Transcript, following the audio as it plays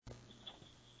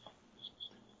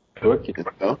Estou aqui,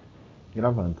 Então,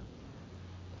 gravando.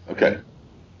 ok.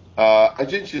 A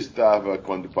gente estava,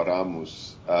 quando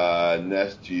paramos,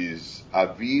 nestes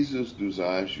avisos dos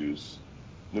anjos,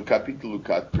 no capítulo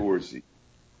 14,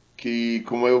 que,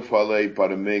 como eu falei,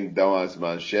 para mim, dão as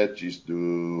manchetes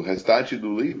do restante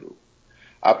do livro.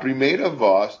 A primeira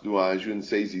voz do anjo, em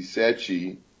 6 e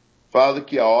 7, fala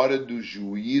que a hora do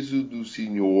juízo do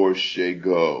Senhor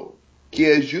chegou, que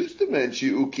é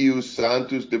justamente o que os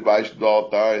santos debaixo do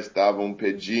altar estavam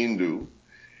pedindo.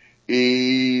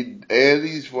 E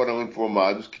eles foram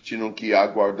informados que tinham que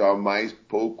aguardar mais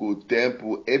pouco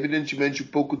tempo. Evidentemente,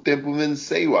 pouco tempo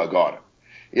venceu agora.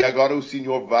 E agora o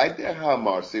Senhor vai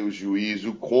derramar seu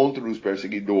juízo contra os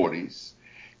perseguidores.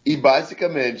 E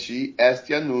basicamente,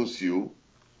 este anúncio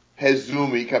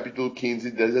resume capítulo 15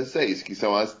 e 16, que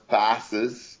são as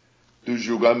taças do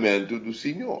julgamento do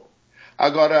Senhor.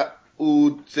 Agora,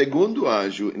 o segundo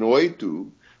anjo, em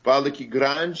 8, fala que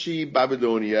grande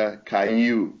Babilônia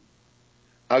caiu.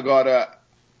 Agora,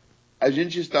 a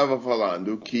gente estava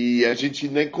falando que a gente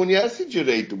nem conhece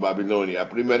direito Babilônia. A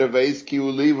primeira vez que o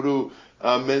livro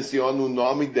menciona o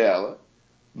nome dela,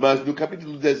 mas no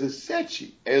capítulo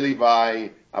 17 ele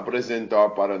vai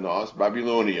apresentar para nós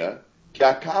Babilônia, que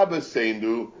acaba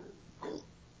sendo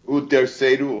o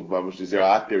terceiro, vamos dizer,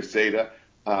 a terceira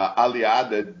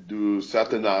aliada do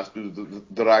Satanás, do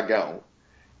dragão.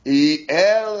 E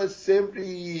ela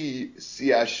sempre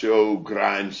se achou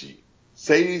grande.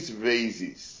 6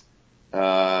 vezes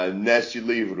neste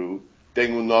livro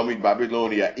tem o nome de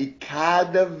Babilônia. E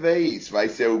cada vez vai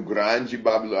ser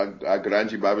a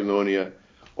grande Babilônia,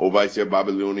 ou vai ser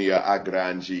Babilônia a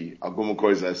grande, alguma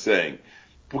coisa assim.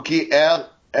 Porque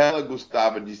ela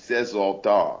gostava de se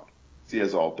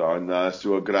exaltar na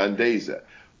sua grandeza.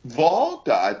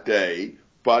 Volta até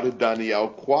para Daniel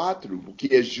 4,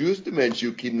 porque é justamente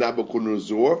o que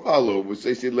Nabucodonosor falou.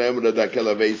 Você se lembra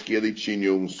daquela vez que ele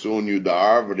tinha um sonho da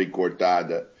árvore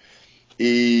cortada?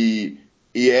 E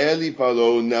ele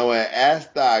falou, não é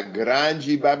esta a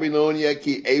grande Babilônia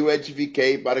que eu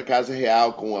edifiquei para a casa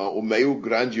real com o meu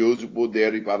grandioso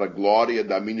poder e para a glória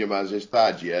da minha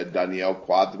majestade. É Daniel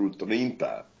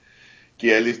 4:30. Que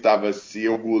ele estava se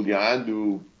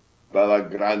orgulhando pela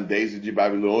grandeza de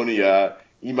Babilônia,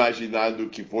 imaginando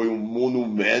que foi um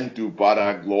monumento para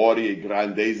a glória e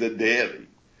grandeza dele.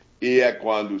 E é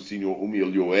quando o Senhor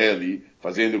humilhou ele,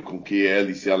 fazendo com que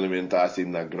ele se alimentasse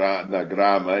na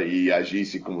grama e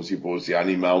agisse como se fosse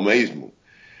animal mesmo.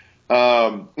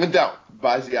 Então,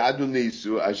 baseado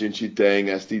nisso, a gente tem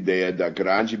esta ideia da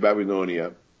grande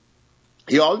Babilônia.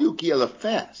 E olha o que ela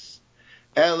fez.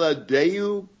 Ela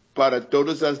deu para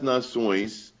todas as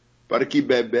nações para que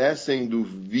bebessem do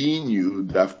vinho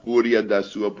da fúria da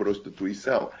sua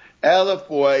prostituição. Ela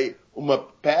foi uma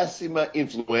péssima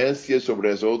influência sobre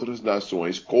as outras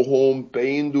nações,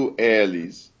 corrompendo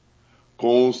eles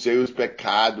com os seus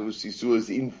pecados e suas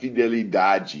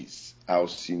infidelidades ao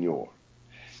Senhor.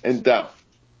 Então,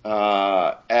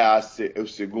 é o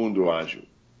segundo anjo.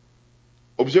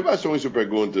 Observações ou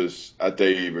perguntas até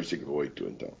aí, versículo 8,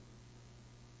 então.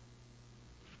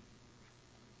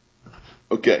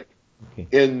 Ok.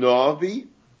 Em 9,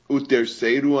 o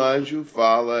terceiro anjo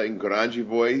fala em grande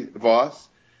voz: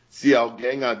 se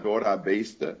alguém adora a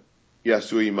besta e a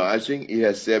sua imagem e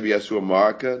recebe a sua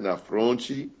marca na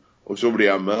fronte ou sobre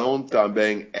a mão,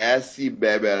 também esse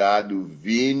beberá do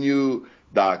vinho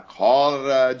da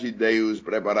cólera de Deus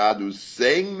preparado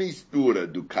sem mistura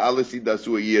do cálice da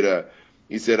sua ira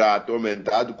e será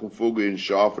atormentado com fogo e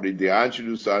enxofre diante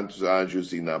dos santos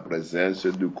anjos e na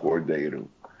presença do Cordeiro.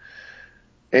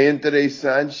 É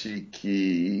interessante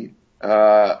que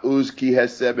os que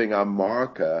recebem a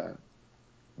marca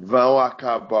vão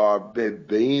acabar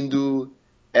bebendo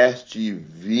este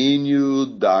vinho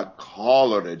da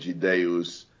cólera de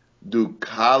Deus, do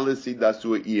cálice da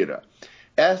sua ira.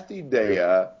 Esta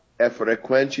ideia é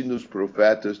frequente nos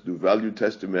profetas do Velho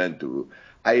Testamento,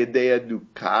 a ideia do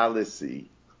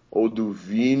cálice ou do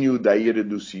vinho da ira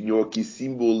do Senhor, que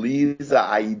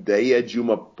simboliza a ideia de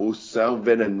uma poção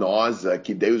venenosa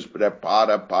que Deus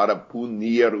prepara para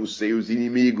punir os seus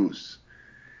inimigos.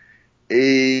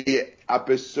 E a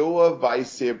pessoa vai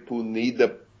ser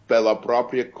punida pela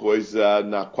própria coisa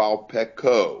na qual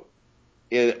pecou.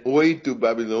 Em 8,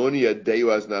 Babilônia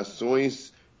deu às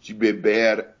nações de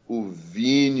beber o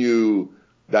vinho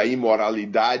da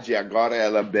imoralidade, agora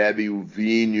ela bebe o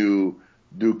vinho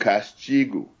do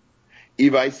castigo. E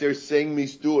vai ser sem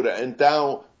mistura.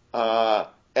 Então,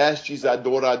 estes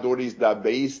adoradores da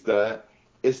besta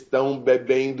estão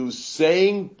bebendo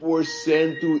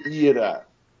 100% ira,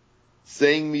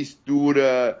 sem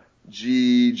mistura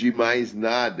de mais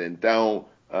nada. Então,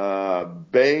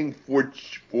 bem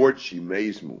forte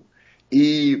mesmo.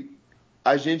 E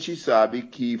a gente sabe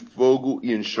que fogo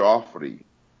e enxofre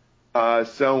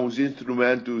são os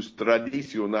instrumentos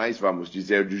tradicionais, vamos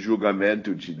dizer, do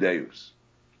julgamento de Deus,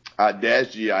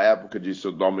 desde a época de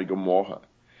Sodoma e Gomorra.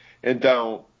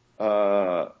 Então,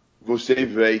 você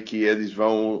vê que eles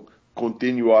vão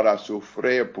continuar a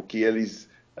sofrer porque eles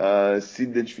se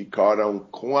identificaram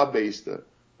com a besta,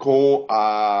 com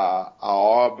a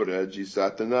obra de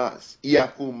Satanás. E a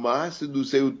fumaça do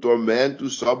seu tormento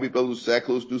sobe pelos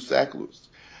séculos dos séculos.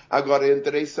 Agora é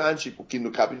interessante, porque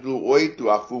no capítulo 8,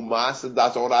 a fumaça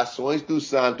das orações dos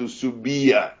santos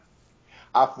subia.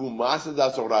 A fumaça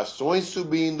das orações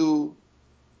subindo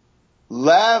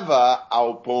leva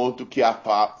ao ponto que a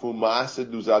fumaça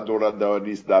dos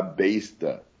adoradores da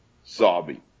besta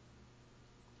sobe.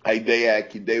 A ideia é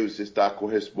que Deus está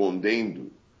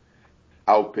correspondendo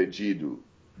ao pedido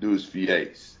dos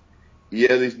fiéis. E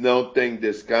eles não têm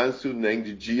descanso nem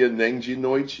de dia nem de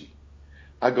noite.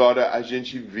 Agora, a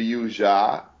gente viu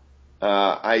já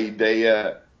a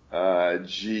ideia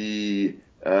de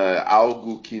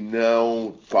algo que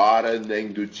não para nem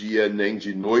do dia nem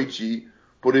de noite.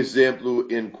 Por exemplo,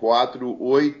 em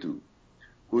 4:8,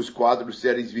 os 4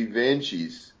 seres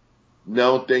viventes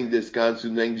não têm descanso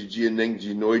nem de dia nem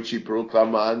de noite,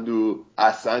 proclamando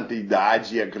a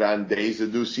santidade e a grandeza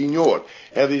do Senhor.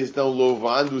 Eles estão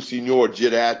louvando o Senhor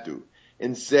direto.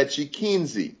 Em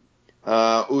 7:15,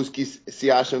 os que se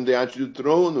acham diante do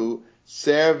trono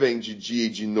servem de dia e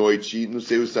de noite no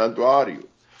seu santuário.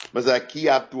 Mas aqui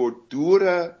a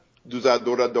tortura dos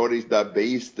adoradores da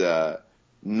besta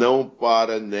não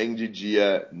para nem de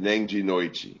dia nem de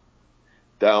noite.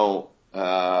 Então,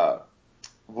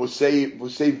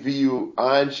 você viu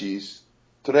antes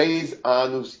 3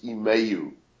 anos e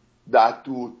meio da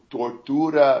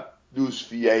tortura dos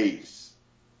fiéis,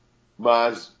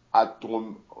 mas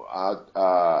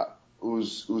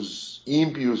os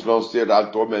ímpios vão ser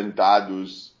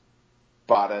atormentados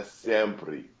para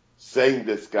sempre, sem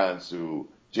descanso,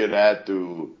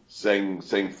 direto, sem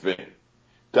fim.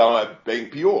 Então é bem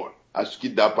pior. Acho que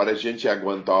dá para a gente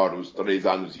aguentar os 3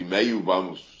 anos e meio,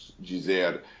 vamos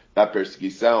dizer, da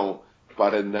perseguição,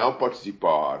 para não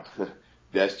participar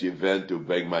deste evento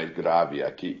bem mais grave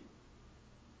aqui.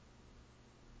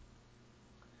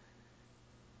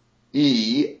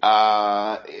 E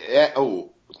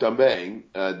também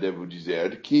devo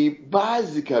dizer que,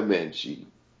 basicamente,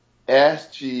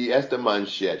 esta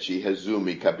manchete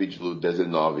resume capítulo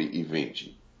 19 e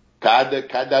 20.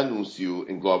 Cada anúncio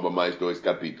engloba mais 2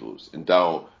 capítulos.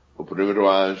 Então, o primeiro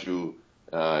anjo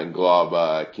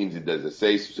engloba 15 e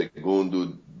 16, o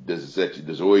segundo 17 e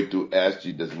 18,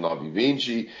 este 19 e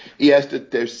 20, e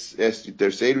este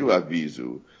terceiro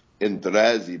aviso, em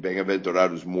 13,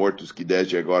 bem-aventurados os mortos que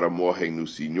desde agora morrem no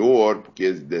Senhor, porque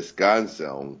eles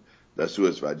descansam das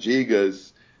suas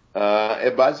fadigas,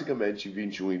 é basicamente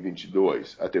 21 e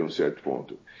 22, até um certo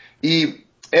ponto. E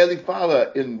ele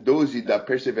fala em 12 da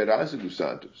perseverança dos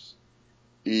santos,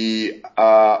 e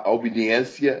a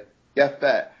obediência e a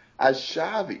fé. As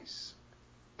chaves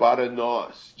para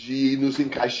nós de nos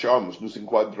encaixarmos, nos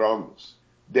enquadrarmos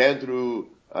dentro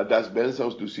das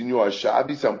bênçãos do Senhor, as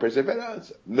chaves são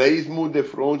perseverança. Mesmo de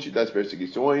frente das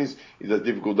perseguições e das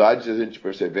dificuldades, a gente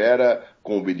persevera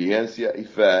com obediência e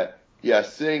fé. E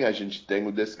assim a gente tem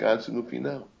o descanso no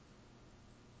final.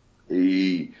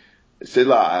 E, sei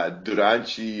lá,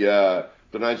 durante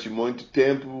muito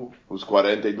tempo, os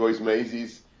 42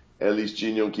 meses, eles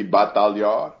tinham que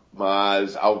batalhar,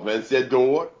 mas ao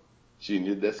vencedor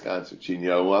tinha descanso,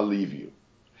 tinha um alívio.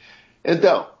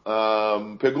 Então,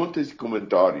 perguntas e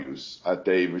comentários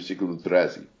até versículo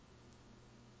 13.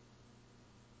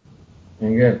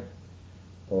 Miguel,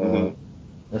 Uhum.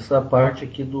 essa parte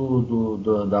aqui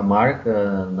da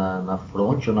marca na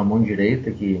fronte ou na mão direita,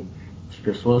 que as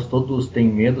pessoas todos têm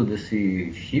medo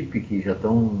desse chip que já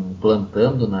estão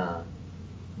plantando na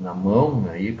mão,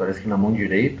 aí parece que na mão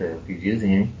direita, é o que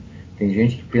dizem, hein? Tem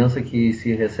gente que pensa que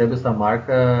se recebe essa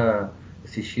marca,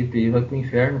 esse chip aí vai pro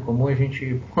inferno. Como a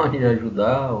gente pode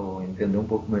ajudar ou entender um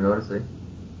pouco melhor isso aí?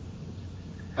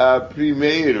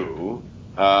 Primeiro,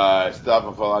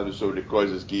 estava falando sobre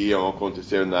coisas que iam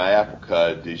acontecer na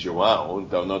época de João,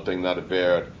 então não tem nada a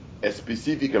ver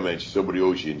especificamente sobre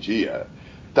hoje em dia.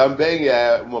 Também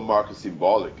é uma marca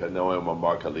simbólica, não é uma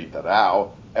marca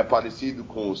literal. É parecido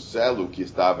com o selo que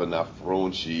estava na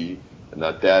fronte,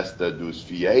 na testa dos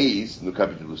fiéis, no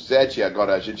capítulo 7.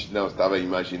 Agora a gente não estava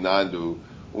imaginando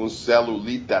um selo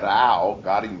literal,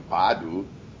 garimpado,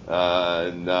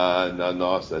 na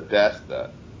nossa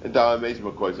testa. Então, a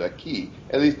mesma coisa aqui.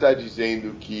 Ele está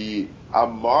dizendo que a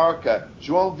marca,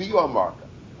 João viu a marca.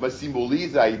 mas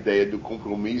simboliza a ideia do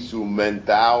compromisso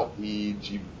mental e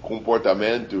de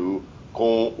comportamento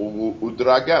com o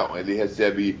dragão. Ele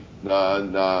recebe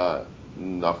na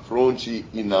fronte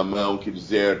e na mão, quer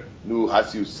dizer, no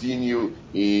raciocínio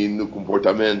e no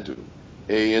comportamento.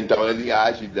 E então ele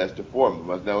age desta forma,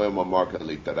 mas não é uma marca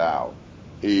literal.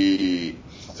 E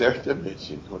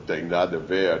certamente não tem nada a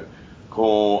ver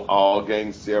com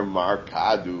alguém ser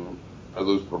marcado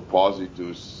pelos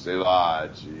propósitos, sei lá,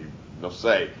 não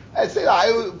sei. Sei lá,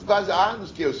 faz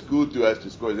anos que eu escuto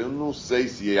essas coisas, eu não sei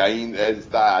se ainda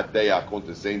está até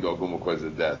acontecendo alguma coisa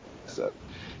dessa.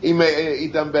 E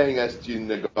também este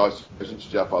negócio que a gente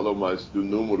já falou, mas do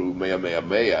número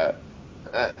 666,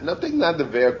 não tem nada a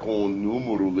ver com o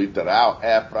número literal,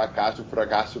 é fracasso,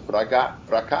 fracasso,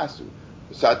 fracasso.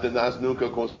 Satanás nunca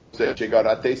consegue chegar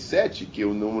até 7, que é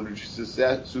o número de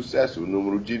sucesso, o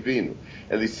número divino.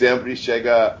 Ele sempre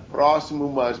chega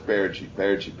próximo, mas perde.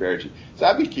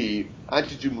 Sabe que,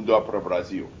 antes de mudar para o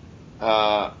Brasil,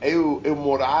 eu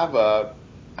morava,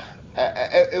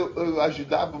 eu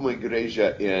ajudava uma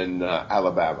igreja em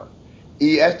Alabama.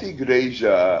 E esta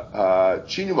igreja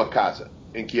tinha uma casa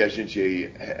em que a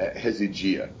gente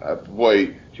residia.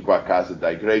 Foi tipo a casa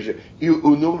da igreja. E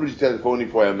o número de telefone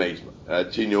foi a mesma.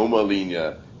 Tinha uma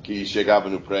linha que chegava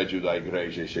no prédio da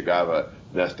igreja e chegava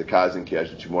nesta casa em que a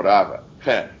gente morava.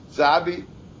 Sabe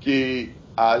que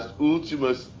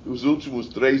os últimos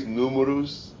 3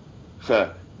 números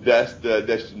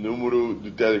deste número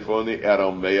do telefone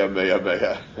eram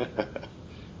 666.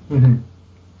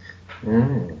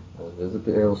 Às vezes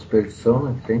é uma superstição,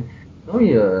 né, que tem. Não,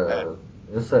 e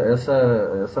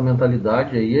essa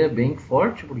mentalidade aí é bem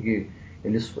forte, porque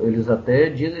eles até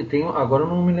dizem, agora eu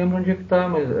não me lembro onde é que está,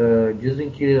 mas dizem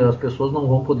que as pessoas não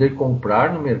vão poder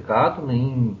comprar no mercado,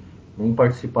 nem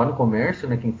participar no comércio,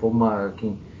 né, quem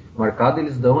marcado,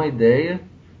 eles dão a ideia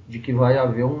de que vai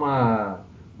haver uma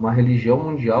religião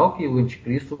mundial, que o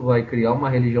anticristo vai criar uma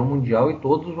religião mundial e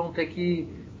todos vão ter que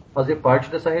fazer parte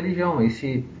dessa religião.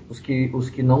 Os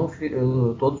que não,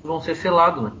 todos vão ser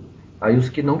selados, né? Aí os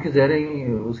que não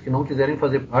quiserem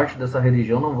fazer parte dessa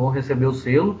religião não vão receber o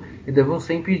selo e devem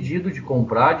ser impedidos de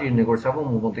comprar, de negociar,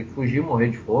 vão ter que fugir,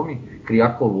 morrer de fome,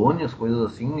 criar colônias, coisas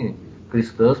assim,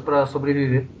 cristãs para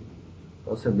sobreviver.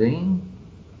 Então, isso é bem...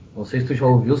 Não sei se tu já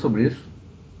ouviu sobre isso.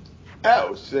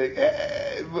 Eu sei.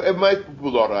 É mais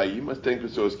popular aí, mas tem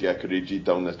pessoas que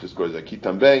acreditam nessas coisas aqui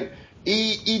também.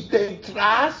 E tem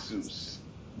traços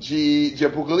de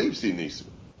Apocalipse nisso.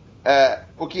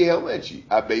 Porque realmente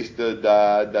a besta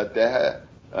da terra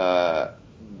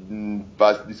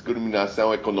faz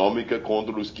discriminação econômica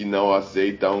contra os que não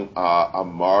aceitam a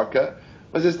marca.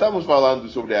 Mas estamos falando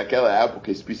sobre aquela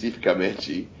época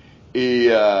especificamente. E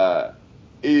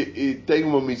tem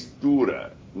uma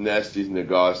mistura nesses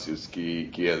negócios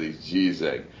que eles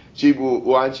dizem. Tipo,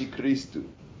 o anticristo.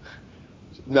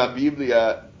 Na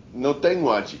Bíblia não tem o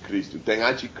anticristo. Tem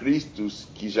anticristos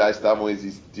que já estavam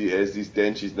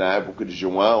existentes na época de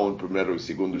João, primeiro e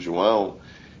segundo João.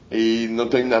 E não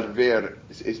tem nada a ver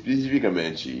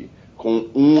especificamente com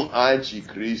um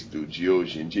anticristo de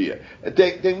hoje em dia.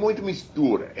 Tem muita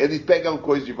mistura. Eles pegam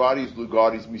coisas de vários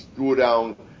lugares,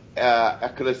 misturam,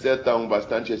 acrescentam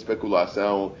bastante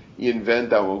especulação e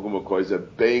inventam alguma coisa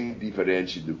bem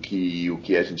diferente do que o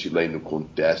que a gente lê no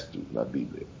contexto na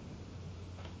Bíblia.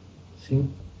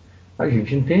 Sim. A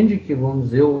gente entende que,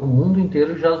 vamos dizer, o mundo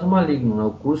inteiro jaz no maligno, né?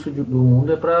 O curso do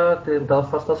mundo é para tentar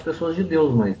afastar as pessoas de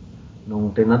Deus, mas não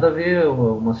tem nada a ver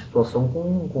uma situação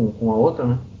com a outra,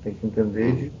 né? Tem que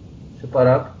entender de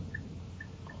separar.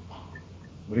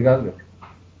 Obrigado, Gabriel.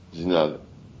 De nada.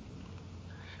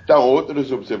 Então,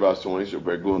 outras observações ou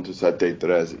perguntas até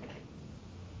 13.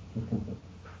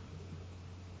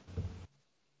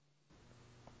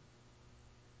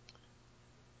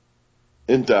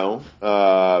 Então,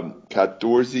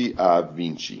 14 a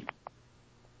 20.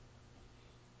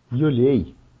 E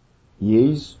olhei, e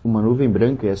eis uma nuvem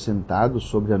branca, e assentado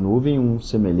sobre a nuvem um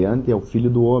semelhante ao Filho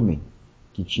do Homem,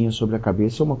 que tinha sobre a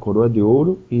cabeça uma coroa de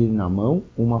ouro e na mão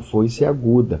uma foice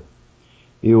aguda.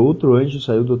 E outro anjo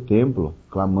saiu do templo,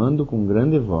 clamando com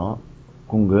grande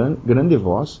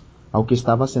voz ao que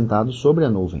estava sentado sobre a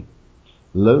nuvem: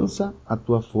 lança a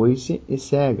tua foice e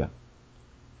cega.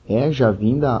 É já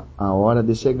vinda a hora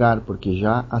de cegar, porque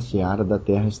já a seara da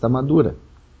terra está madura.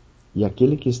 E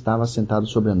aquele que estava sentado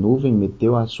sobre a nuvem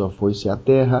meteu a sua foice à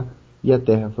terra, e a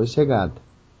terra foi cegada.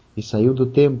 E saiu do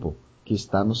templo, que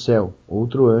está no céu,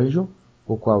 outro anjo,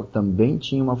 o qual também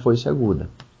tinha uma foice aguda.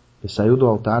 E saiu do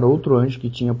altar outro anjo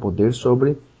que tinha poder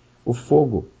sobre o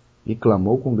fogo, e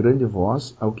clamou com grande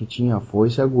voz ao que tinha a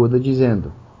foice aguda,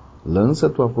 dizendo: Lança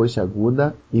tua foice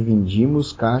aguda e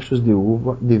vindimos cachos de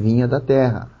uva de vinha da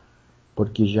terra,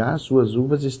 porque já as suas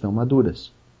uvas estão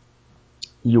maduras.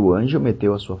 E o anjo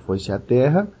meteu a sua foice à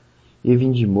terra e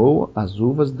vindimou as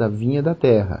uvas da vinha da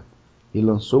terra, e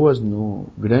lançou-as no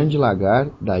grande lagar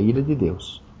da ira de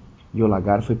Deus. E o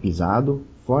lagar foi pisado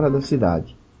fora da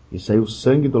cidade, e saiu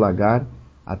sangue do lagar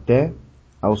até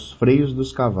aos freios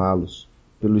dos cavalos,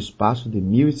 pelo espaço de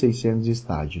 1.600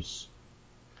 estádios.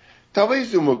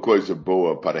 Talvez uma coisa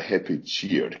boa para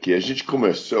repetir, que a gente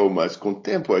começou, mas com o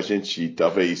tempo a gente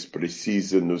talvez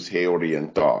precisa nos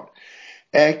reorientar,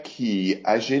 é que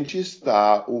a gente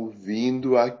está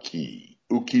ouvindo aqui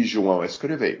o que João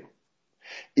escreveu.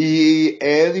 E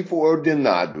ele foi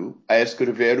ordenado a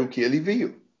escrever o que ele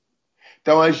viu.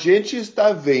 Então a gente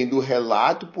está vendo o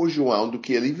relato por João do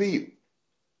que ele viu.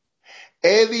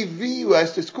 Ele viu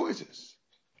estas coisas.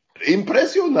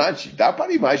 Impressionante. Dá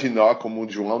para imaginar como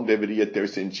João deveria ter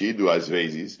sentido às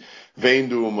vezes,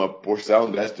 vendo uma porção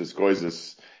destas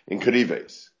coisas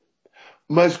incríveis.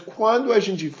 Mas quando a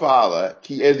gente fala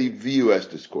que ele viu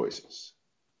estas coisas,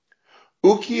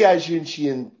 o que a gente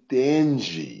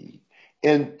entende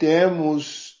em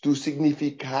termos do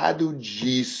significado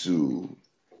disso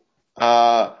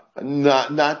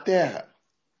na Terra?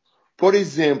 Por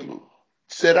exemplo,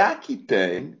 será que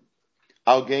tem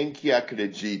alguém que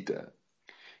acredita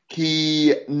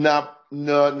que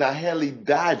na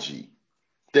realidade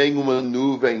tem uma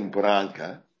nuvem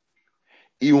branca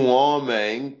e um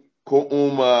homem com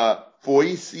uma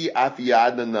foice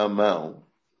afiada na mão,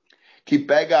 que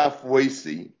pega a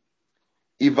foice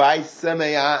e vai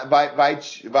semear,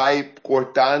 vai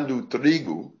cortando o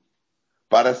trigo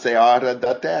para a seara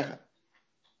da terra?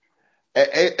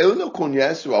 Eu não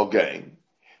conheço alguém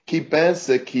que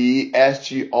pensa que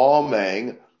este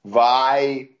homem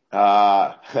vai,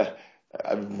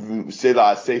 sei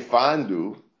lá,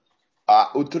 ceifando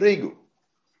o trigo.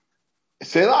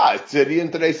 Sei lá, seria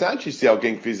interessante se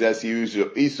alguém fizesse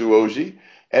isso hoje.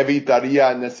 Evitaria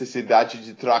a necessidade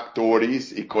de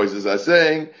tratores e coisas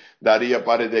assim. Daria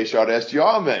para deixar este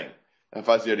homem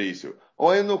fazer isso.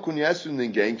 Ou eu não conheço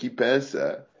ninguém que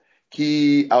pensa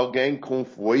que alguém com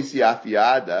foice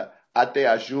afiada até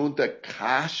ajunta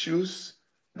cachos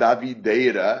da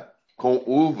videira com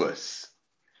uvas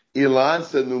e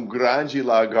lança num grande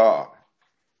lagar,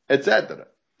 etc.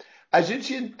 A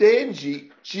gente entende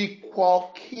de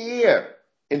qualquer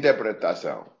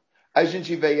interpretação. A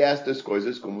gente vê estas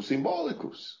coisas como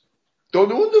simbólicos.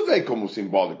 Todo mundo vê como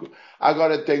simbólico.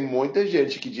 Agora, tem muita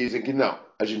gente que diz que não,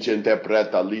 a gente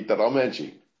interpreta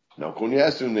literalmente. Não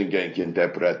conheço ninguém que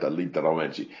interpreta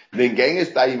literalmente. Ninguém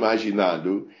está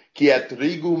imaginando que é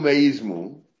trigo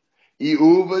mesmo e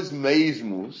uvas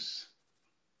mesmos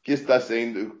que está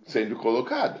sendo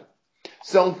colocado.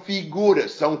 São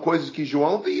figuras, são coisas que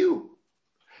João viu,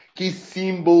 que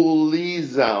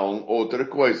simbolizam outra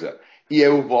coisa. E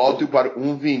eu volto para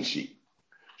 1:20.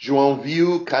 João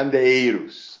viu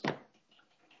candeeiros.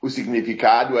 O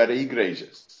significado era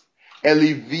igrejas.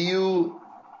 Ele viu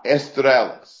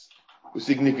estrelas. O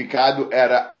significado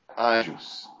era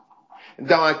anjos.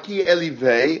 Então aqui ele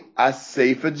vê a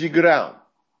ceifa de grão.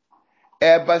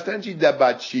 É bastante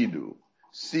debatido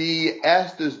se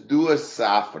estas duas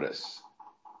safras,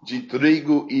 de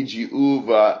trigo e de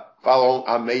uva, falam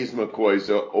a mesma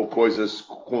coisa ou coisas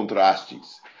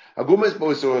contrastes. Algumas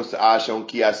pessoas acham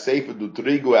que a ceifa do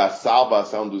trigo é a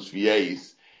salvação dos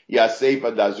fiéis e a ceifa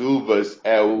das uvas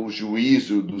é o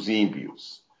juízo dos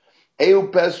ímpios. Eu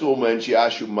pessoalmente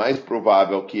acho mais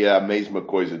provável que é a mesma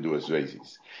coisa duas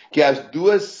vezes. Que as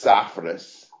duas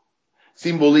safras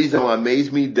simbolizam a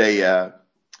mesma ideia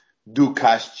do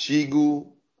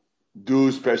castigo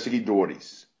dos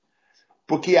perseguidores.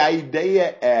 Porque a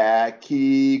ideia é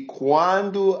que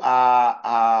quando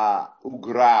o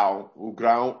grão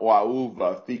ou a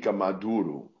uva fica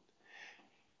maduro,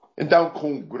 então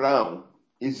com o grão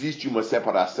existe uma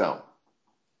separação.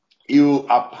 E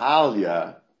a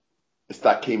palha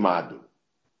está queimado.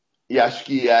 E acho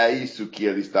que é isso que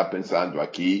ele está pensando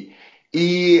aqui.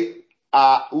 E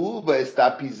a uva está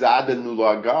pisada no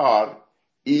lagar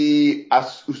e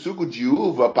o suco de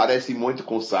uva parece muito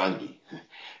com sangue.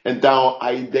 Então,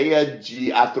 a ideia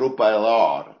de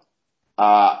atropelar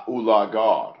o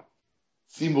lagar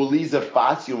simboliza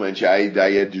facilmente a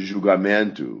ideia de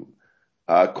julgamento,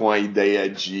 com a ideia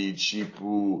de,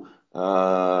 tipo,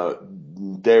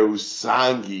 ter o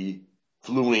sangue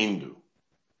fluindo.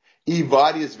 E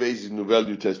várias vezes no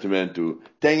Velho Testamento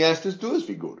tem estas duas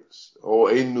figuras,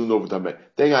 ou no Novo também.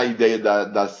 Tem a ideia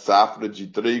da safra de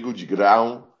trigo, de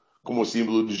grão, como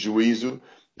símbolo de juízo,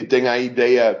 e tem a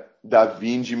ideia da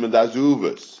vindima das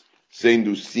uvas,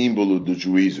 sendo símbolo do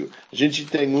juízo. A gente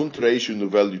tem um trecho no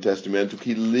Velho Testamento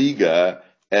que liga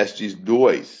estes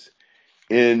dois.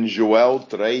 Em Joel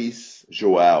 3,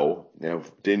 né, eu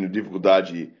tenho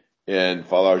dificuldade em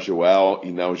falar Joel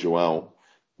e não João,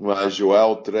 mas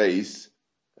Joel 3,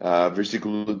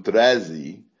 versículo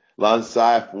 13,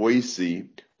 lançai a foice,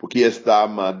 porque está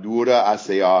madura a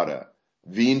seara.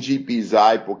 Vinde e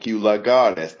pisai, porque o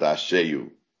lagar está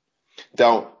cheio.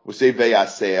 Então, você vê a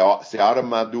seara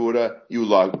madura e o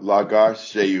lagar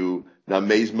cheio na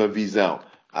mesma visão.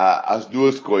 As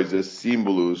duas coisas,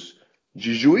 símbolos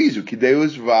de juízo, que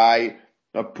Deus vai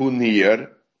punir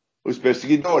os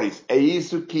perseguidores. É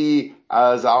isso que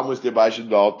as almas debaixo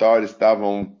do altar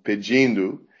estavam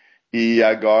pedindo e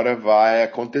agora vai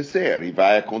acontecer. E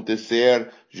vai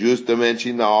acontecer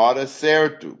justamente na hora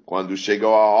certa, quando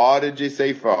chegou a hora de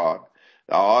ceifar,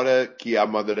 a hora que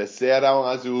amadureceram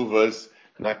as uvas.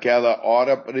 Naquela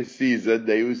hora precisa,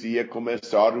 Deus ia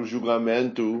começar o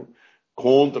julgamento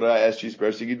contra estes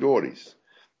perseguidores.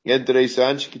 É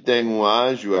interessante que tem um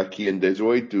anjo aqui em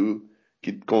 18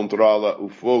 que controla o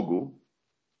fogo.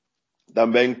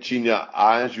 Também tinha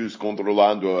anjos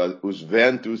controlando os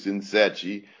ventos em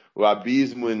 7, o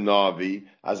abismo em 9,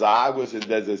 as águas em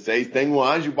 16. Tem um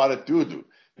anjo para tudo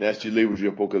neste livro de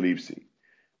Apocalipse.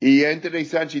 E é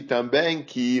interessante também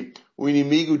que o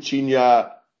inimigo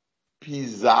tinha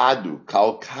pisado,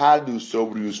 calcado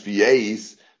sobre os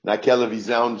fiéis, naquela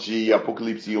visão de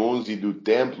Apocalipse 11 do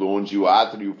templo, onde o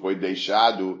átrio foi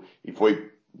deixado e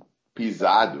foi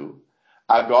pisado.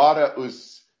 Agora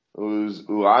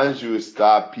o anjo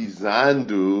está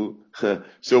pisando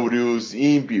sobre os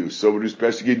ímpios, sobre os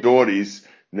perseguidores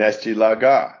neste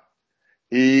lagar.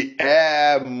 E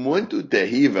é muito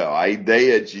terrível a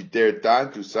ideia de ter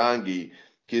tanto sangue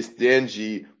que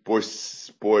estende por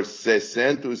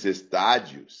 600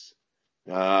 estádios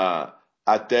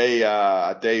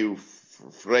até o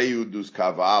freio dos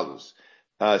cavalos.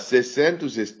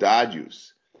 600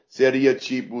 estádios seria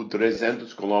tipo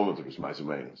 300 quilômetros, mais ou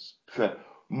menos.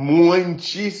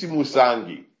 Muitíssimo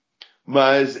sangue.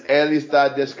 Mas ele está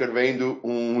descrevendo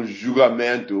um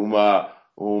julgamento,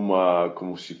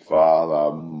 como se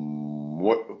fala,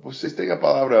 vocês têm a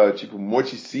palavra tipo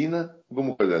morticina?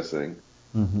 Alguma coisa assim.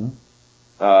 Uhum.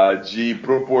 De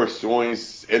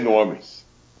proporções enormes.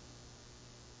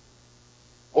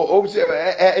 Observa,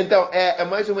 então, é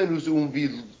mais ou menos um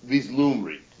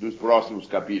vislumbre dos próximos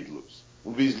capítulos.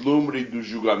 Um vislumbre do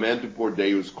julgamento por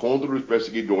Deus contra os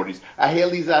perseguidores, a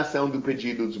realização do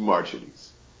pedido dos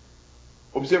mártires.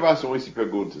 Observações e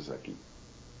perguntas aqui.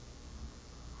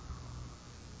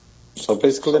 Só para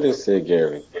esclarecer,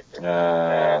 Gary,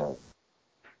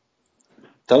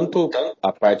 tanto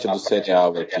a parte do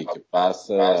cereal aqui, que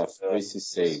passa foice e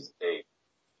seio,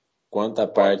 quanto a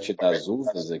parte das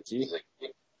uvas aqui,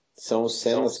 são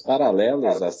cenas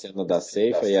paralelas à cena da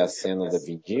ceifa e à cena da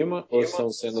vindima, ou são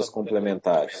cenas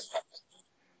complementares?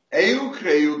 Eu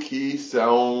creio que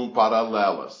são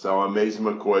paralelas, são a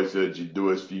mesma coisa de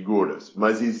duas figuras.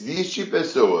 Mas existem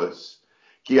pessoas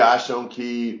que acham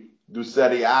que do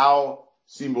cereal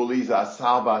simboliza a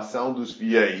salvação dos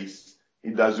fiéis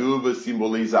e das uvas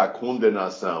simboliza a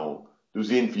condenação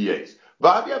dos infiéis.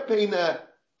 Vale a pena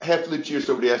refletir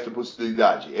sobre esta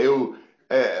possibilidade.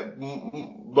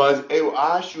 Mas eu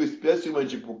acho,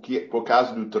 especialmente por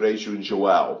causa do trecho em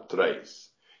Joel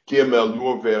 3, que é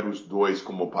melhor ver os dois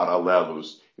como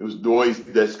paralelos, os dois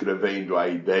descrevendo a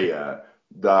ideia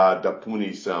da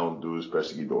punição dos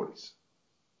perseguidores.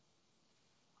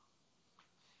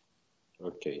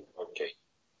 Ok.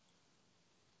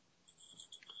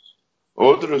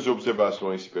 Outras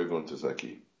observações e perguntas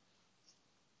aqui.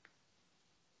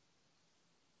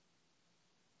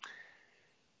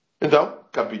 Então,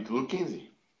 capítulo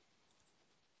 15.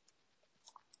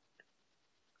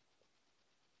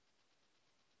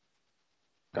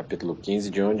 Capítulo 15,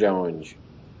 de onde a onde?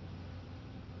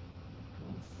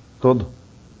 Todo.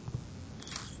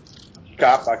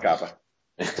 Capa a capa.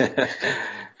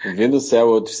 Vi no céu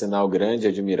outro sinal grande e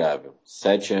admirável,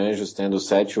 7 anjos tendo os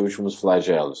 7 últimos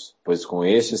flagelos, pois com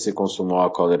estes se consumou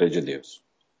a cólera de Deus.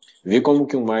 Vi como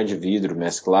que um mar de vidro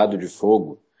mesclado de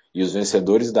fogo, e os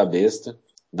vencedores da besta,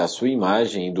 da sua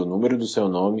imagem e do número do seu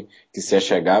nome, que se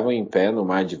achegavam em pé no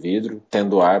mar de vidro,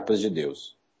 tendo harpas de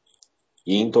Deus.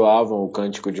 E entoavam o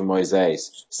cântico de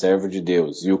Moisés, servo de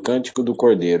Deus, e o cântico do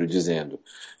Cordeiro, dizendo: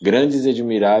 Grandes e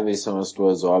admiráveis são as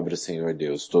tuas obras, Senhor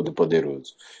Deus,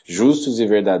 Todo-Poderoso. Justos e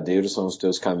verdadeiros são os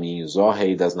teus caminhos, ó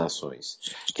Rei das nações.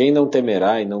 Quem não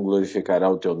temerá e não glorificará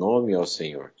o teu nome, ó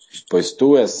Senhor? Pois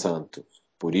tu és santo.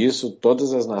 Por isso,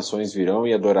 todas as nações virão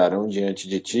e adorarão diante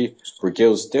de ti, porque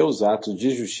os teus atos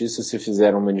de justiça se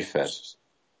fizeram manifestos.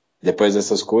 Depois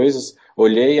dessas coisas,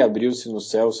 olhei e abriu-se no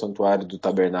céu o santuário do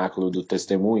tabernáculo do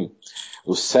testemunho.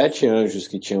 Os 7 anjos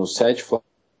que tinham 7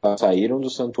 flagélos saíram do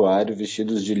santuário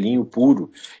vestidos de linho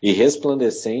puro e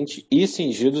resplandecente e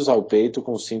cingidos ao peito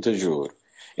com cintas de ouro.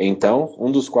 Então,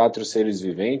 um dos 4 seres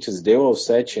viventes deu aos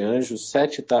 7 anjos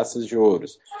 7 taças de ouro,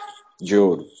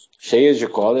 cheias de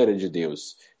cólera de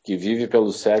Deus, que vive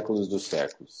pelos séculos dos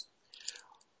séculos.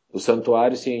 O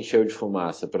santuário se encheu de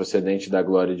fumaça, procedente da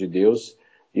glória de Deus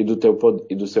e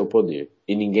do seu poder,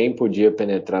 e ninguém podia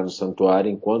penetrar no santuário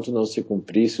enquanto não se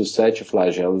cumprisse os 7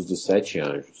 flagelos dos 7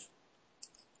 anjos.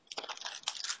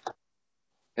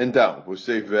 Então,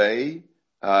 você vê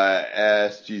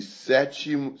estes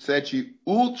 7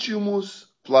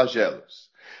 últimos flagelos.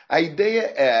 A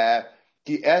ideia é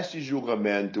que este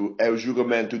julgamento é o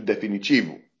julgamento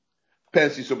definitivo.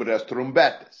 Pense sobre as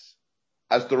trombetas.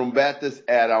 As trombetas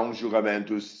eram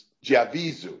julgamentos de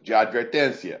aviso, de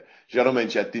advertência.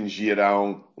 Geralmente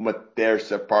atingiram uma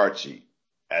terça parte.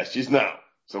 Estes não,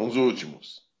 são os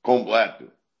últimos, completo.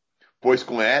 Pois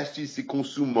com estes se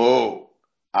consumou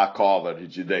a cólera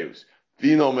de Deus.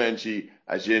 Finalmente,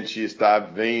 a gente está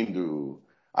vendo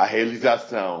a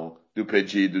realização do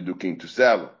pedido do quinto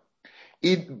selo.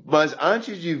 Mas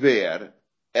antes de ver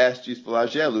estes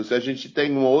flagelos, a gente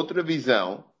tem uma outra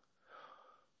visão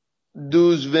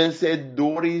dos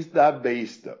vencedores da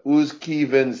besta. Os que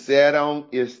venceram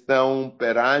estão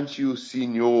perante o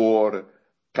Senhor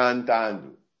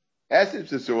cantando. Essas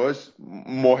pessoas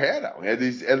morreram.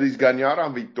 Eles ganharam a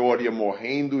vitória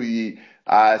morrendo e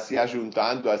se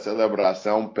ajuntando à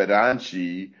celebração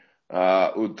perante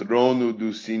o trono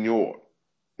do Senhor.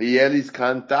 E eles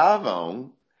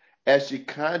cantavam este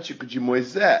cântico de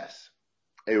Moisés.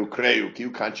 Eu creio que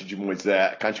o cântico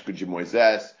de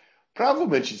Moisés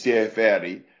provavelmente se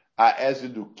refere a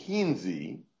Êxodo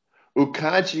 15, o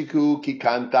cântico que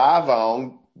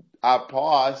cantavam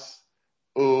após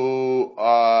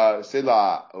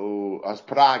as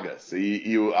pragas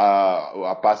e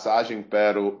a passagem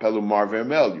pelo Mar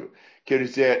Vermelho. Quer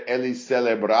dizer, eles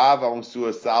celebravam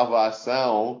sua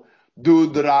salvação do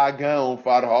dragão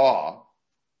Faraó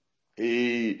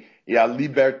e a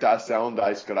libertação da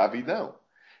escravidão.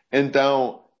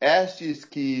 Então, estes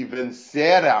que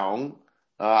venceram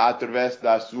através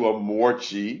da sua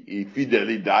morte e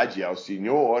fidelidade ao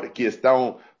Senhor, que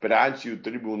estão perante o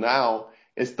tribunal,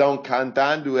 estão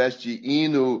cantando este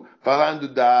hino,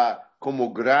 falando como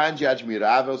grande e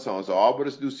admirável são as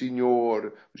obras do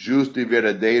Senhor, justo e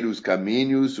verdadeiros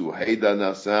caminhos, o Rei da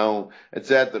nação,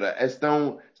 etc.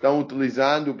 Estão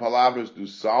utilizando palavras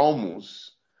dos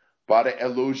Salmos para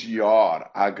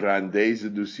elogiar a grandeza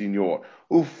do Senhor.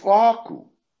 O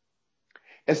foco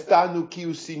está no que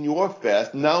o Senhor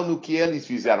fez, não no que eles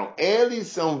fizeram. Eles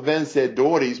são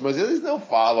vencedores, mas eles não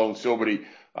falam sobre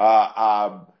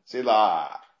a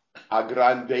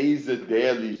grandeza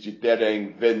deles de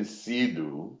terem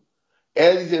vencido.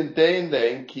 Eles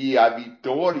entendem que a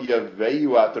vitória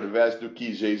veio através do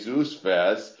que Jesus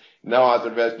fez, não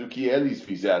através do que eles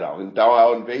fizeram. Então,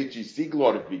 ao invés de se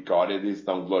glorificar, eles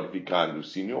estão glorificando o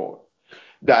Senhor.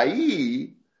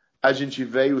 Daí, a gente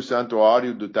vê o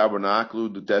santuário do tabernáculo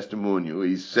do testemunho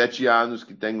e 7 anos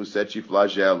que tem os 7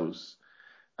 flagelos,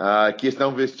 que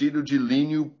estão vestidos de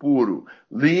linho puro.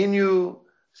 Linho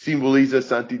simboliza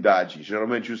santidade.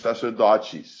 Geralmente os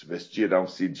sacerdotes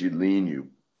vestiram-se de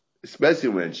linho,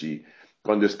 especialmente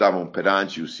quando estavam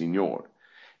perante o Senhor.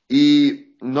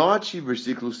 E note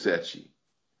versículo 7.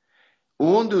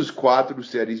 Um dos 4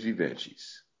 seres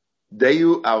viventes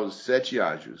deu aos 7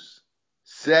 anjos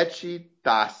 7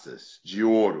 taças de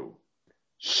ouro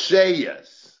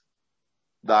cheias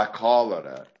da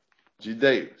cólera de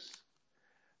Deus.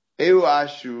 Eu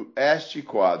acho este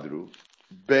quadro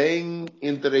bem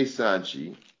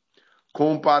interessante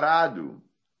comparado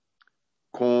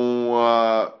com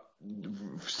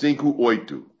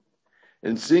 5:8.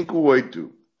 Em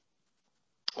 5:8,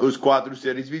 os 4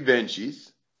 seres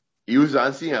viventes e os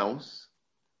anciãos,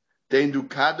 tendo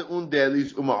cada um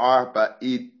deles uma harpa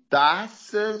e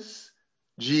taças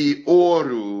de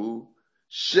ouro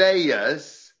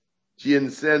cheias de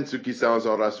incenso, que são as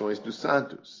orações dos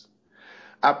santos.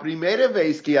 A primeira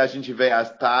vez que a gente vê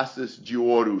as taças de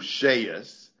ouro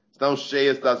cheias, estão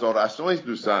cheias das orações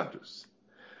dos santos.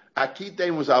 Aqui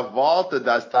temos a volta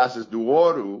das taças do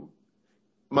ouro,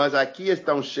 mas aqui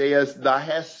estão cheias da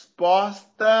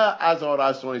resposta às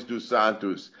orações dos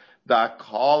santos, da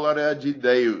cólera de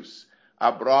Deus,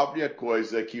 a própria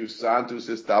coisa que os santos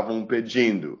estavam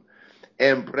pedindo. É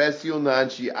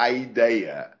impressionante a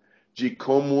ideia de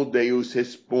como Deus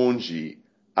responde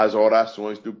às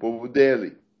orações do povo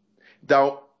dele.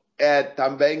 Então, é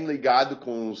também ligado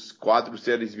com os 4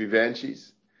 seres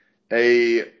viventes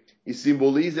e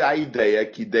simboliza a ideia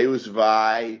que Deus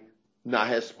vai, na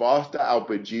resposta ao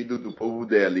pedido do povo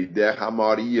dele,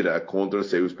 derramar ira contra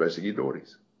seus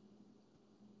perseguidores.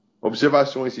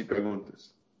 Observações e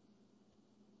perguntas?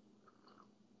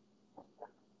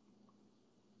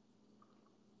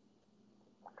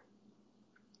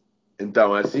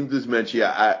 Então, é simplesmente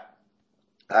a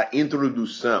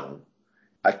introdução,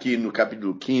 aqui no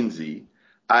capítulo 15,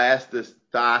 a estas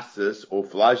taças ou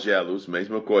flagelos,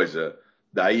 mesma coisa,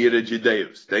 da ira de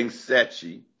Deus. Tem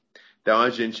 7. Então, a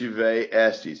gente vê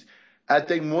estes.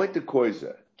 Tem muita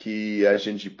coisa que a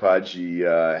gente pode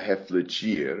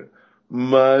refletir,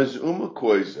 mas uma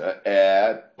coisa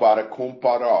é para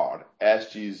comparar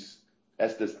estas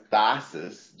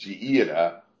taças de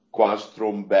ira com as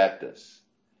trombetas.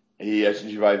 E a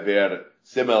gente vai ver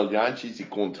semelhanças e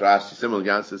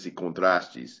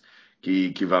contrastes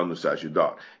que vão nos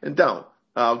ajudar. Então,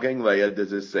 alguém leia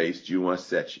 16, de 1 a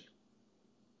 7.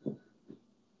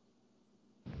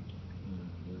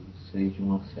 16, de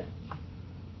 1 a 7.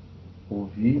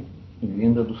 Ouvi,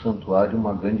 vinda do santuário,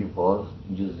 uma grande voz,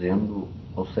 dizendo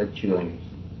aos 7 anjos: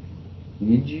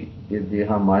 Ide e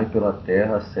derramai pela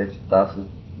terra as 7 taças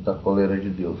da cólera de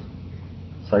Deus.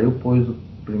 Saiu, pois, o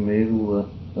primeiro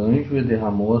anjo e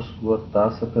derramou a sua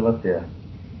taça pela terra.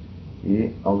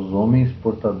 E aos homens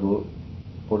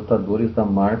portadores da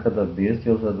marca da besta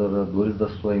e aos adoradores da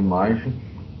sua imagem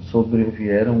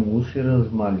sobrevieram úlceras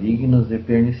malignas e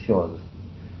perniciosas.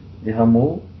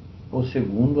 Derramou o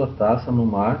segundo a taça no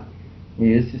mar, e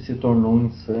este se tornou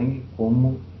em sangue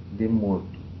como de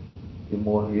morto, e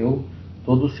morreu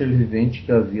todo ser vivente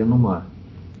que havia no mar.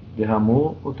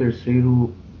 Derramou o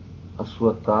terceiro a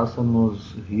sua taça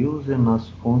nos rios e nas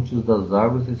fontes das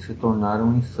águas, e se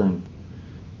tornaram em sangue.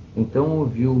 Então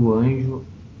ouviu o anjo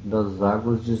das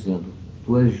águas dizendo: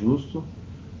 Tu és justo,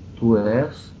 tu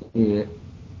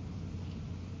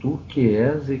que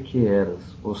és e que eras,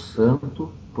 o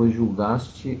santo, pois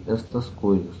julgaste estas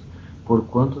coisas,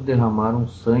 porquanto derramaram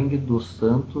sangue dos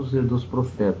santos e dos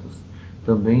profetas.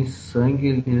 Também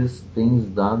sangue lhes tens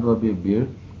dado a beber,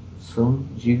 são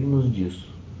dignos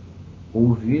disso.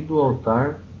 Ouvi do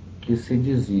altar que se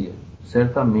dizia: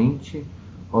 Certamente,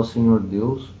 ó Senhor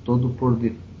Deus,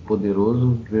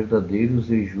 Todo-Poderoso, verdadeiros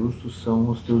e justos são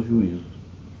os teus juízos.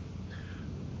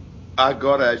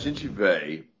 Agora a gente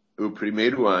vê o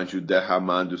primeiro anjo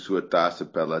derramando sua taça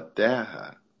pela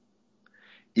terra.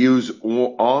 E os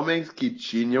homens que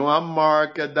tinham a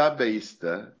marca da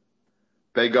besta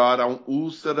pegaram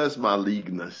úlceras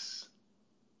malignas.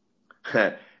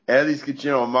 Eles que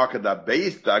tinham a marca da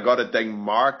besta agora têm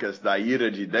marcas da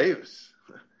ira de Deus.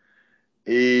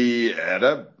 E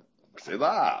era, sei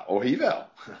lá, horrível.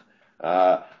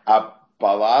 A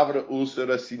palavra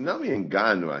úlcera, se não me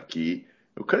engano aqui,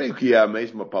 eu creio que é a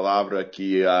mesma palavra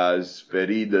que as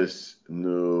feridas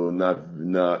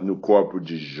no corpo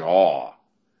de Jó,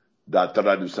 da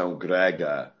tradução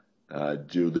grega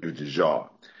do livro de Jó.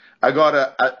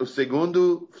 Agora, o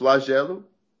segundo flagelo,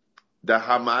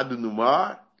 derramado no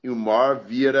mar, e o mar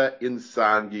vira em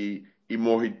sangue e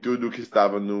morre tudo que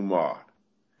estava no mar.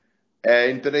 É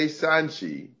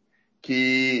interessante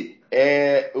que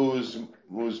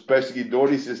os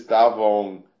perseguidores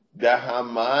estavam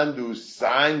derramando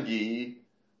sangue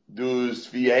dos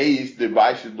fiéis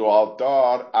debaixo do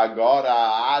altar, agora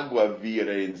a água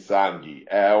vira em sangue.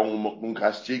 É um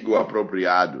castigo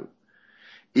apropriado.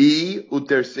 E o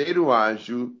terceiro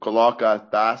anjo coloca a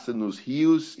taça nos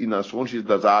rios e nas fontes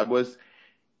das águas,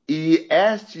 e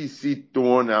estes se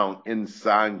tornam em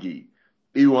sangue.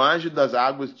 E o anjo das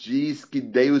águas diz que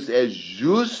Deus é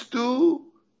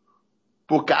justo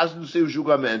por causa do seu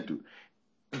julgamento.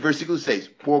 Versículo 6.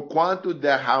 Porquanto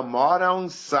derramaram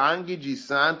sangue de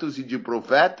santos e de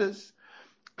profetas,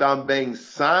 também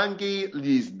sangue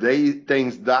lhes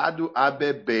tens dado a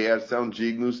beber, são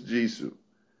dignos disso.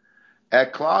 É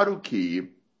claro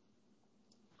que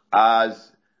a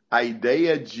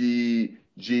ideia de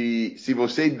se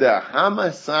você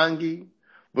derrama sangue,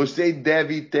 você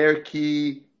deve ter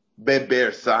que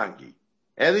beber sangue.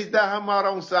 Eles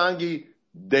derramaram sangue,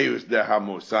 Deus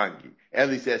derramou sangue.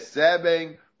 Eles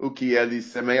recebem o que eles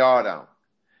semearam.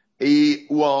 E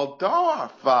o altar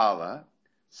fala: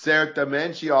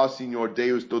 certamente, ó Senhor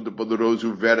Deus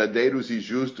Todo-Poderoso, verdadeiros e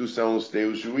justos são os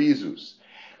teus juízos.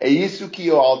 É isso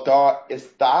que o altar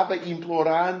estava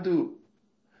implorando.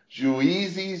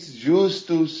 Juízos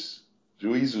justos.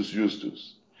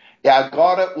 E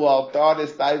agora o altar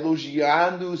está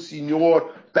elogiando o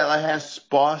Senhor pela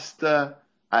resposta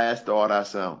a esta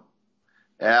oração.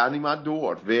 É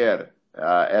animador ver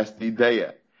esta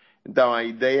ideia. Então, a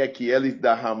ideia é que eles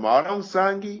derramaram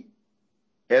sangue,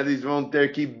 eles vão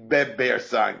ter que beber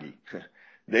sangue.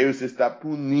 Deus está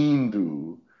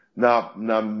punindo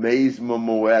na mesma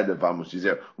moeda, vamos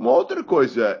dizer. Uma outra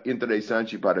coisa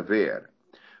interessante para ver.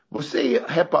 Você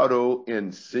reparou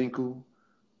em 5?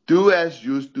 Tu és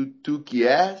justo, tu que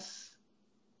és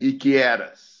e que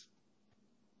eras.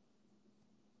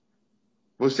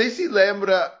 Você se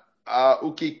lembra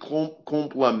o que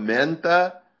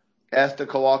complementa esta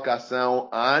colocação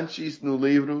antes no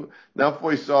livro? Não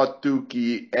foi só tu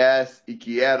que és e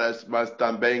que eras, mas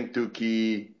também tu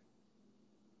que...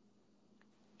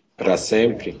 Para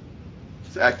sempre.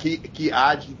 Aqui que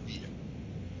há de vir.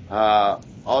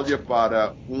 Olha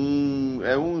para um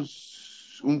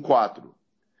 4.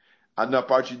 Na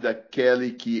parte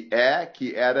daquele que é,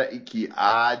 que era e que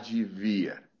há de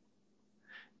vir.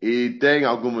 E tem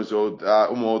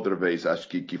uma outra vez, acho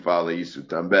que fala isso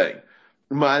também.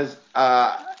 Mas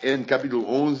em capítulo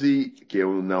 11, que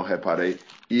eu não reparei,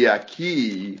 e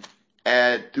aqui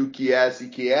é tu que és e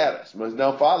que eras, mas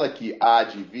não fala que há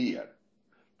de vir.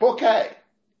 Por quê?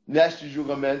 Neste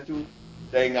julgamento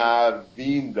tem a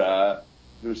vinda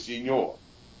do Senhor.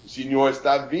 O Senhor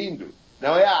está vindo.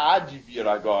 Não é a há de vir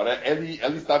agora. Ele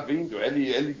está vindo.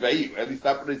 Ele veio. Ele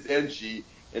está presente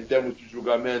em termos de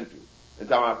julgamento.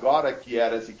 Então, agora que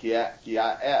eras e que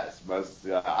és, mas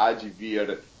há de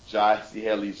vir já se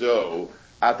realizou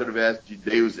através de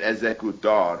Deus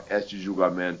executar este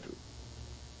julgamento.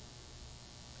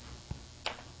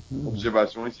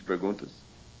 Observações e perguntas?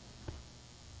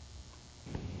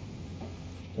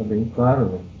 Tá bem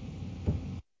claro, né?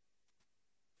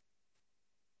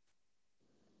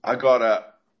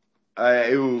 Agora,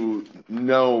 eu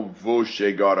não vou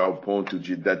chegar ao ponto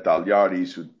de detalhar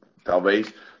isso,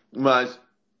 talvez, mas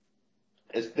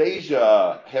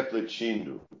esteja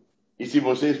refletindo, e se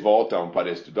vocês voltam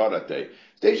para estudar até,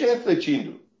 esteja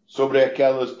refletindo sobre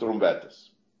aquelas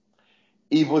trombetas.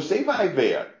 E você vai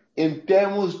ver, em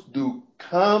termos do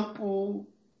campo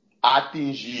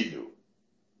atingido,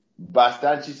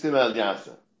 bastante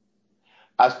semelhança.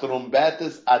 As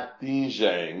trombetas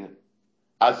atingem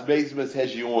as mesmas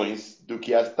regiões do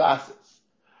que as taças.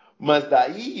 Mas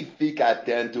daí fica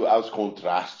atento aos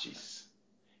contrastes.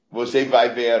 Você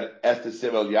vai ver estas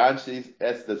semelhanças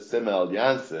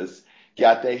que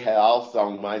até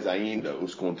realçam mais ainda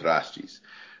os contrastes.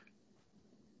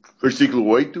 Versículo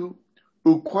 8.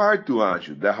 O quarto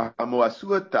anjo derramou a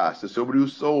sua taça sobre o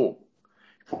sol.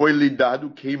 Foi-lhe dado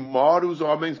queimar os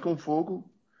homens com fogo.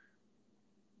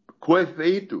 Com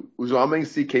efeito, os homens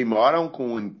se queimaram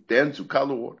com um intenso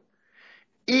calor.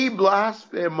 E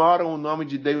blasfemaram o nome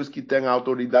de Deus que tem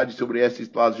autoridade sobre esses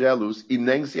flagelos e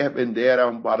nem se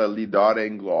arrependeram para lhe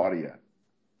darem glória.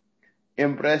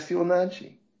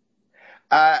 Impressionante.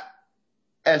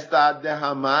 Está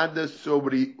derramada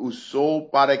sobre o sol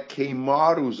para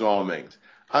queimar os homens.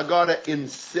 Agora, em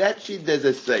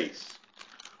 7:16,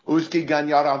 os que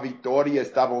ganharam a vitória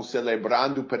estavam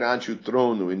celebrando perante o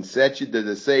trono. Em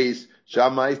 7:16,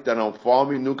 jamais terão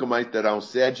fome, nunca mais terão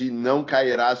sede, não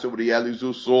cairá sobre eles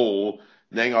o sol,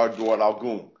 nem ardor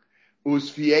algum. Os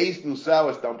fiéis no céu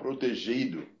estão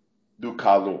protegidos do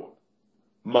calor.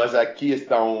 Mas aqui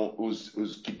estão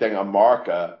os que têm a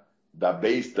marca da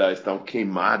besta, estão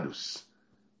queimados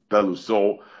pelo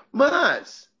sol.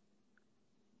 Mas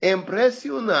é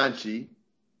impressionante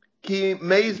que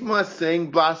mesmo assim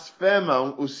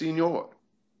blasfemam o Senhor.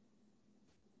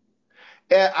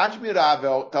 É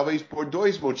admirável, talvez por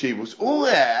dois motivos. Um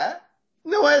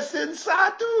não é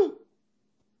sensato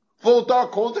voltar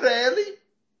contra ele.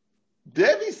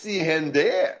 Deve se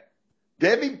render.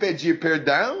 Deve pedir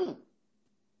perdão.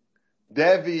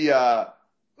 Deve...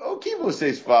 o que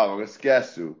vocês falam?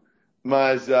 Esqueço.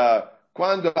 Mas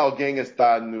quando alguém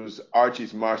está nos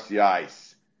artes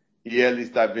marciais e ele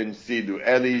está vencido,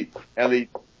 ele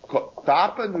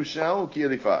tapa no chão, o que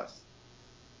ele faz?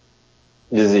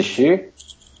 Desistir?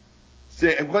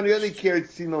 Quando ele quer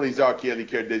sinalizar que ele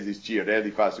quer desistir,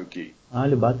 ele faz o quê?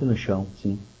 Ele bate no chão,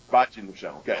 sim. Bate no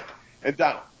chão, ok?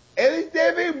 Então, ele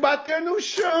deve bater no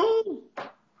chão.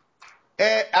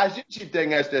 A gente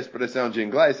tem esta expressão de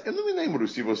inglês, eu não me lembro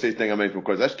se vocês têm a mesma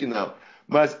coisa, acho que não.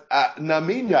 Mas na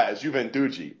minha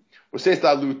juventude, você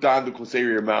está lutando com seu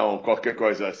irmão, qualquer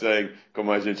coisa assim,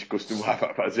 como a gente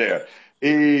costumava fazer.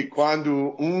 E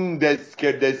quando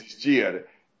quer desistir,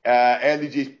 ele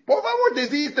diz, por favor,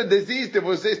 desista,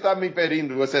 você está me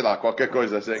ferindo, sei lá, qualquer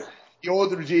coisa assim. E o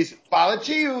outro diz, fala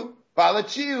tio.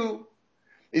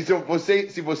 E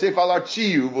se você falar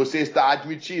tio, você está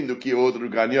admitindo que o outro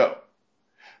ganhou.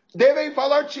 Devem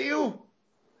falar tio.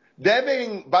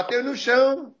 Devem bater no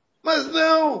chão. Mas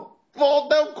não.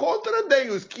 voltam contra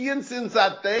Deus. Que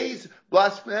insensatez,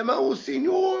 blasfema o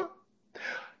Senhor.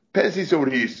 Pense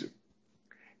sobre isso.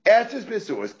 Essas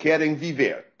pessoas querem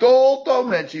viver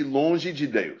totalmente longe de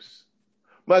Deus.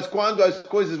 Mas quando as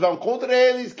coisas vão contra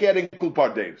eles, querem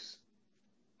culpar Deus.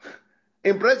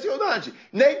 Impressionante.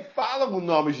 Nem falam o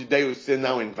nome de Deus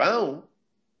senão em vão.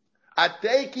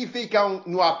 Até que ficam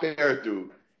no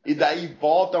aperto. E daí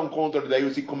voltam contra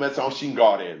Deus e começam a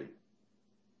xingar ele.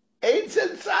 É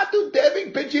insensato,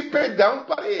 devem pedir perdão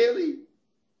para ele.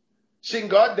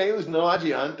 Xingar Deus não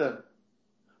adianta.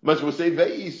 Mas você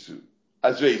vê isso,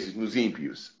 às vezes, nos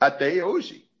ímpios, até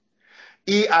hoje.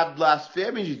 E a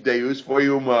blasfêmia de Deus foi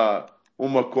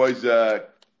uma coisa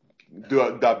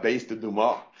da besta do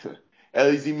mal.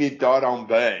 Eles imitaram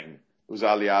bem os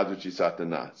aliados de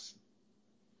Satanás.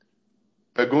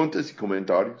 Perguntas e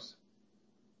comentários?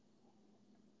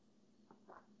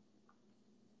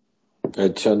 Eu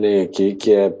adicionei aqui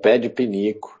que é pé de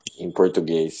pinico em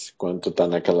português, quando tu tá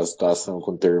naquela situação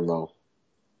com teu irmão.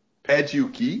 Pede o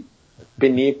quê?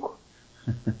 Pinico.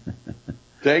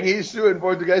 Tem isso em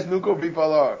português, nunca ouvi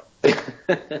falar.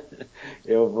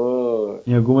 Eu vou...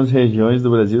 Em algumas regiões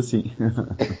do Brasil, sim.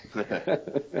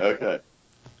 Ok.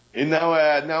 E não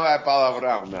é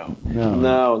palavrão, não.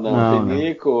 Não.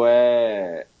 Pinico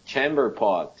é chamber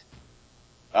pot.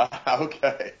 Ah,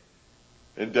 ok.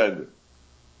 Entendo.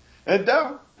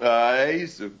 Então, é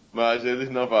isso. Mas eles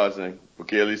não fazem,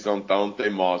 porque eles são tão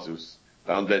teimosos,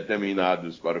 tão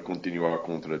determinados para continuar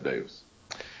contra Deus.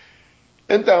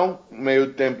 Então,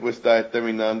 meu tempo está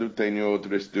terminando, tenho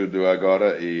outro estudo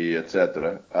agora e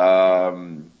etc.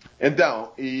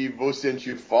 Então, e vou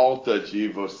sentir falta de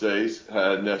vocês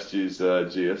nestes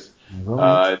dias.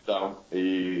 Mas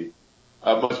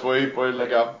foi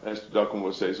legal estudar com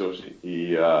vocês hoje.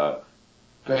 E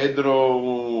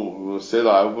Pedro, sei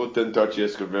lá, eu vou tentar te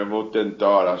escrever, vou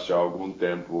tentar achar algum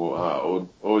tempo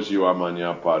hoje ou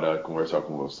amanhã para conversar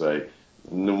com você.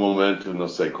 No momento, não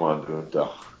sei quando, então.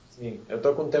 Sim, eu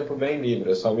tô com o tempo bem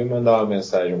livre, é só me mandar uma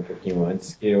mensagem um pouquinho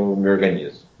antes que eu me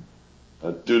organizo.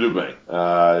 Tudo bem.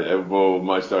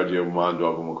 Mais tarde eu mando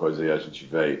alguma coisa e a gente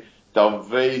vê.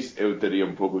 Talvez eu teria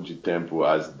um pouco de tempo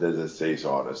às 16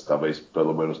 horas. Talvez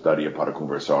pelo menos daria para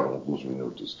conversar alguns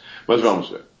minutos. Mas vamos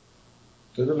ver.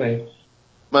 Tudo bem.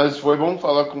 Mas foi bom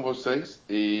falar com vocês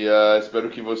e espero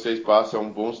que vocês passem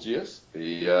bons dias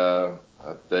e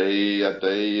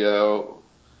até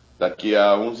daqui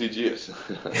a 11 dias.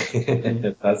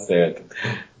 Tá certo.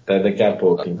 Até daqui a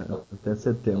pouco, então. Até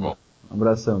setembro. Um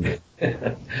abração.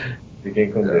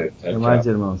 Fiquem com Deus. Até mais,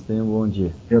 irmãos. Tenham um bom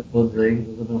dia. E a todos aí,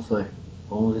 Deus abençoe.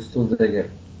 Bons estudos aí,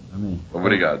 Guilherme. Amém.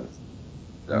 Obrigado.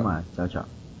 Até mais. Tchau,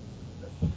 tchau.